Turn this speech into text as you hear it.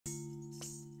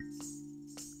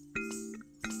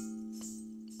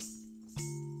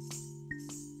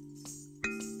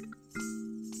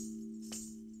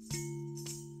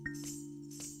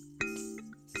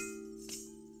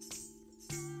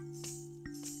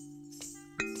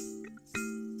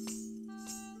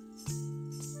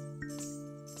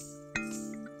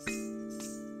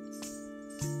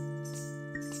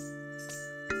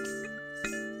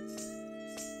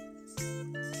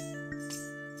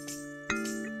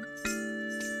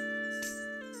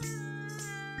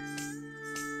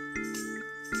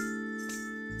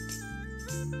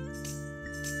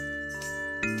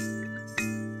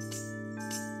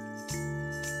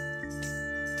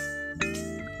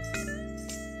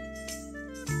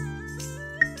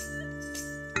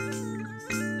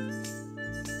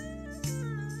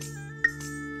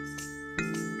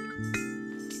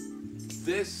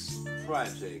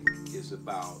project is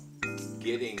about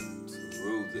getting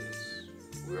through this.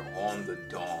 We're on the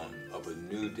dawn of a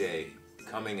new day,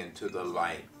 coming into the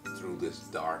light through this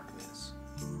darkness.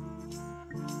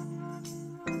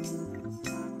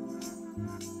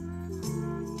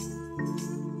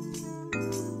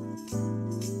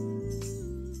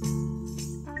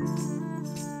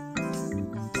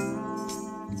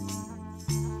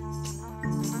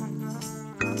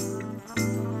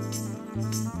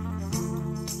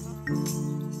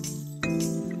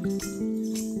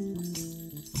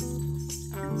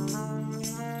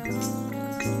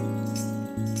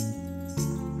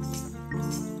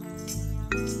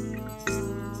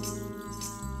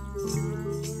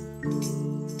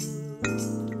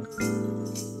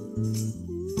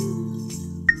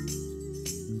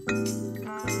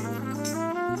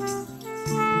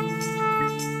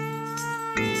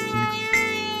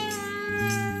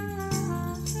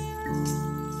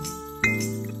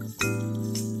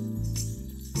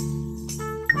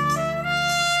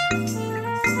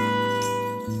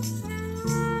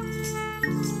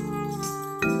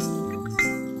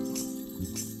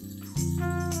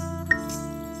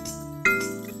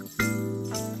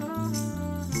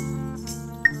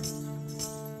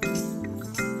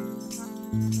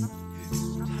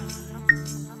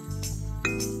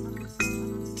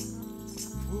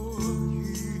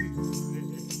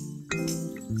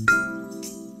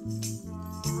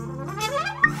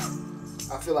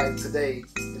 I feel like today,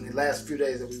 in the last few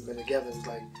days that we've been together, it's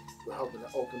like we're hoping to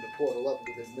open the portal up a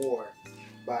little bit more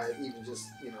by even just,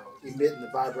 you know, emitting the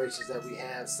vibrations that we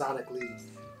have sonically,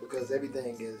 because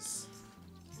everything is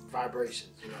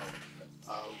vibrations, you know.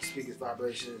 Speakers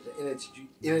vibrations, the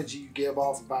energy you give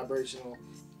off is vibrational.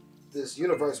 This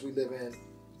universe we live in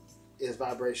is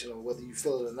vibrational, whether you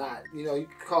feel it or not. You know, you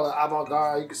can call it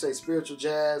avant-garde, you can say spiritual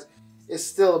jazz. It's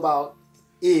still about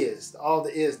all the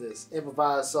isness,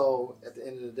 improvised soul at the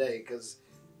end of the day, because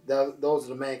those are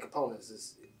the main components.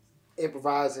 It's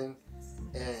improvising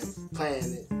and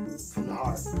playing it from the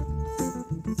heart.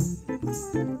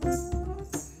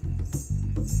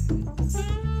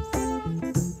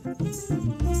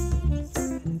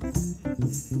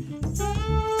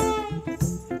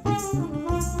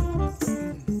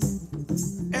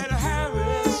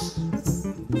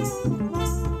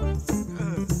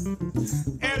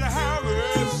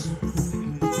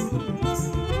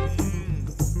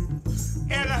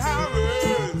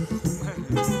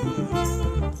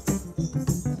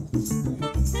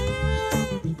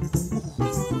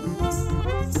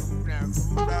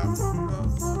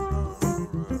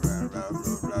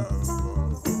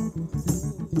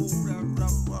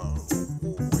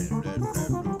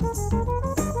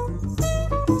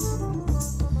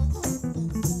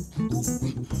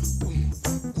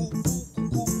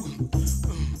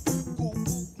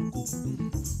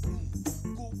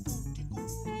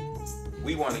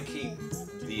 We want to keep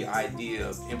the idea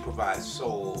of improvised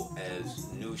soul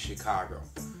as New Chicago.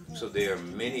 So there are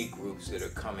many groups that are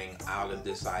coming out of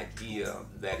this idea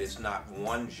that it's not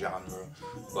one genre,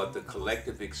 but the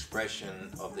collective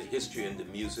expression of the history of the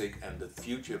music and the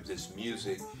future of this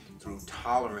music through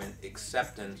tolerant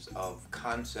acceptance of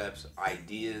concepts,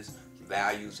 ideas,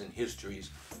 values, and histories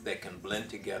that can blend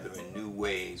together in new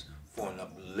ways for an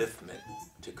upliftment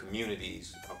to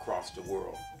communities across the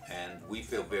world. And we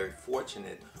feel very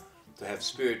fortunate to have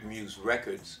Spirit Muse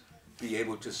Records be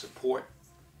able to support,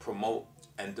 promote,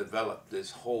 and develop this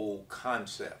whole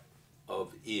concept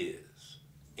of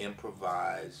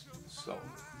improvised soul.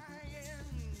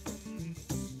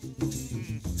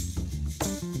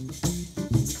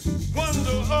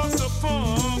 Wonder of the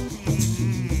funk,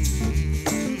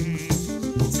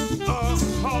 a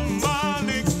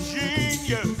harmonic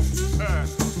genius.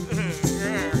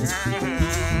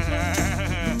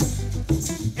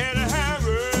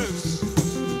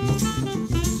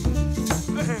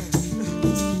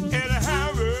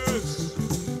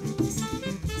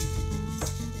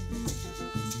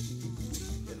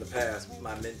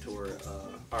 My mentor,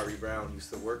 Ari Brown,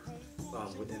 used to work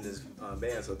within this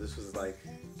band, so this was like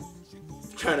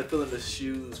trying to fill in the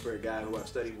shoes for a guy who I've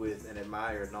studied with and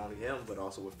admired, not only him, but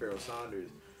also with Pharoah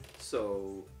Sanders.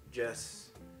 So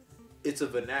just, it's a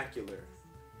vernacular,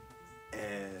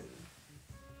 and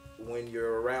when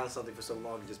you're around something for so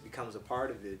long, it just becomes a part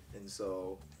of it. And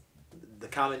so the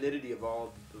commonality of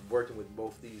all working with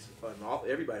both these,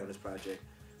 everybody on this project,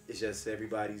 is just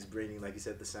everybody's bringing, like you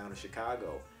said, the sound of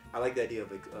Chicago. I like the idea of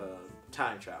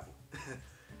time travel.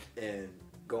 And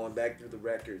going back through the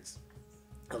records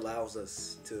allows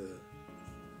us to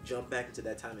jump back into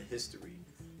that time in history.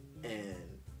 And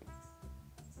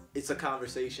it's a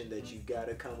conversation that you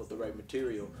gotta come with the right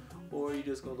material, or you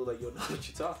just gonna look like you don't know what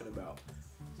you're talking about?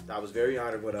 I was very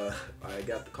honored when I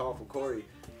got the call from Corey,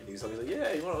 and he told me, like,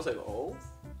 yeah, you want? I was like, oh.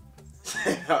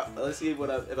 Let's see if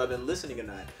I've been listening or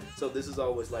not. So this is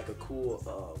always like a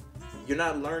cool. You're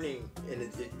not learning, and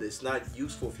it's not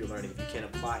useful if you're learning if you can't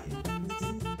apply it.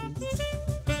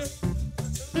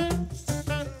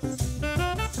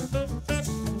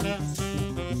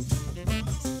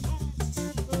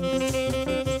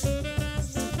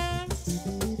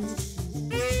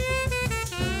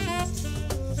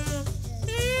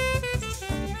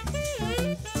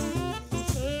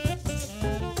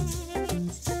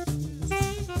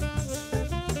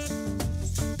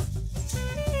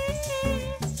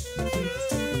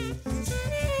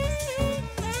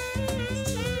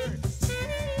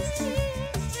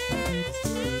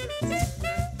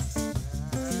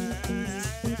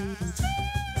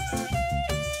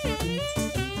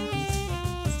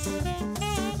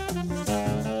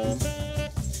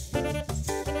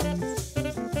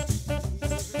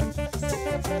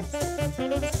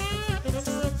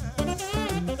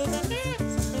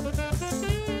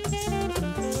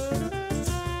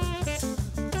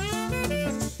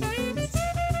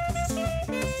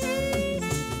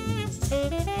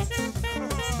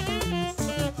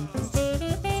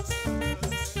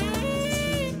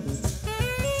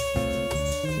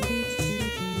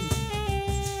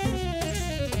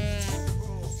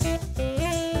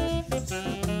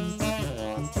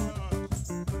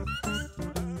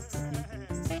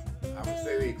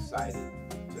 Excited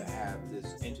to have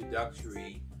this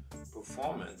introductory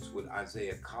performance with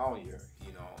Isaiah Collier.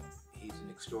 You know, he's an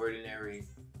extraordinary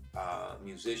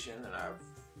musician, and I've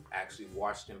actually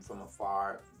watched him from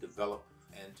afar develop.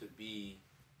 And to be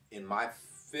in my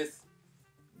 5th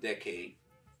decade,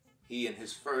 he in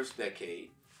his 1st decade,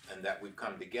 and that we've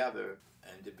come together,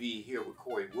 and to be here with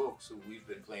Corey Wilkes, who we've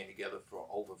been playing together for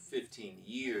over 15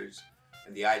 years,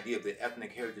 and the idea of the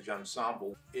Ethnic Heritage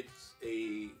Ensemble, it's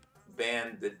a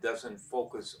band that doesn't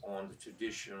focus on the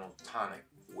traditional tonic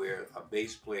where a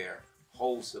bass player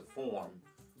holds the form.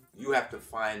 You have to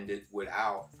find it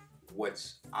without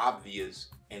what's obvious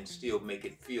and still make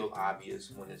it feel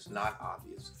obvious when it's not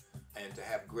obvious. And to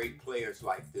have great players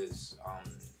like this,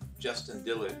 Justin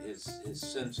Dillard, his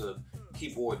sense of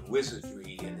keyboard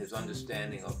wizardry and his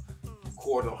understanding of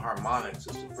chordal harmonics.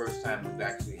 It's the first time we've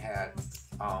actually had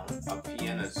a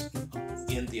pianist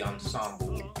in the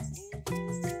ensemble.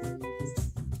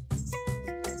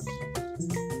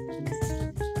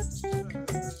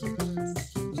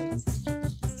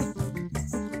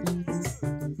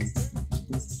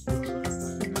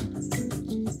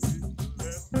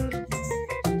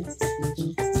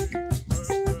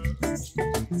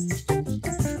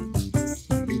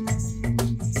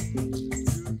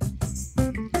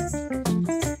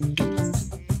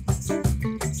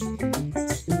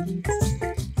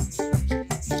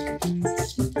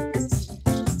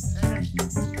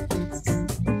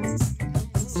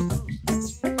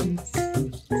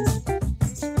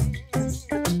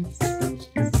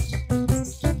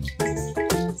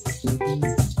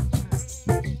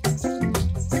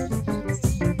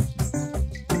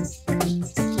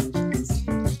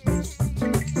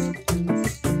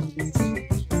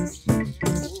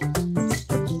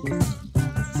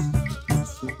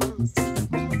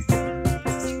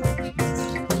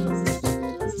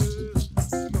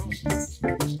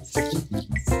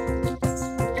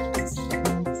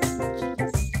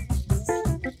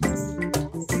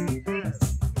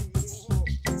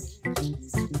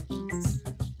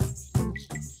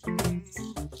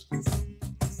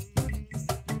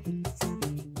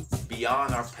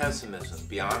 Beyond our pessimism,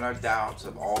 beyond our doubts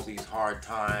of all these hard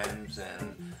times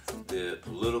and the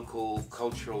political,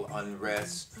 cultural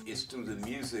unrest, it's through the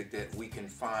music that we can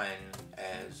find,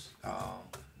 as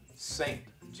Saint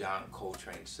John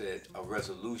Coltrane said, a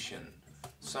resolution.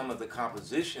 Some of the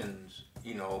compositions,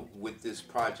 you know, with this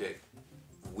project,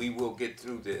 we will get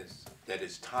through this, that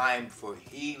it's time for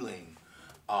healing,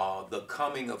 the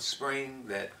coming of spring,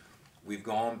 that we've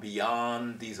gone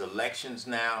beyond these elections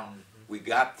now. We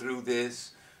got through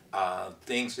this,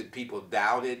 things that people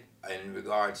doubted in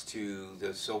regards to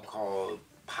the so-called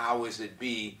powers that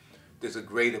be. There's a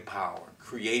greater power.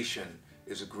 Creation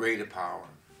is a greater power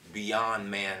beyond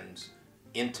man's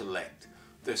intellect.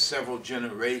 There's several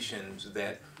generations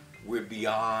that we're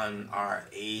beyond our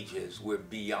ages, we're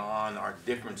beyond our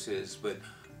differences, but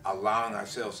allowing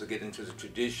ourselves to get into the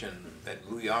tradition that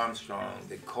Louis Armstrong,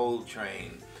 that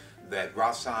Coltrane, that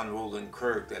Rahsaan Roland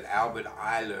Kirk, that Albert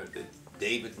Ayler, that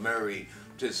David Murray,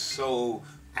 just so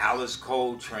Alice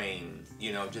Coltrane,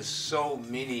 you know, just so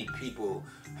many people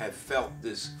have felt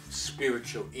this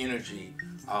spiritual energy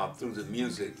through the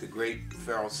music, the great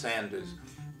Pharoah Sanders,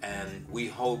 and we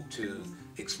hope to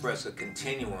express a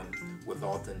continuum with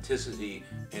authenticity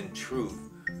and truth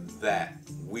that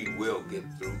we will get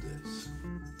through this.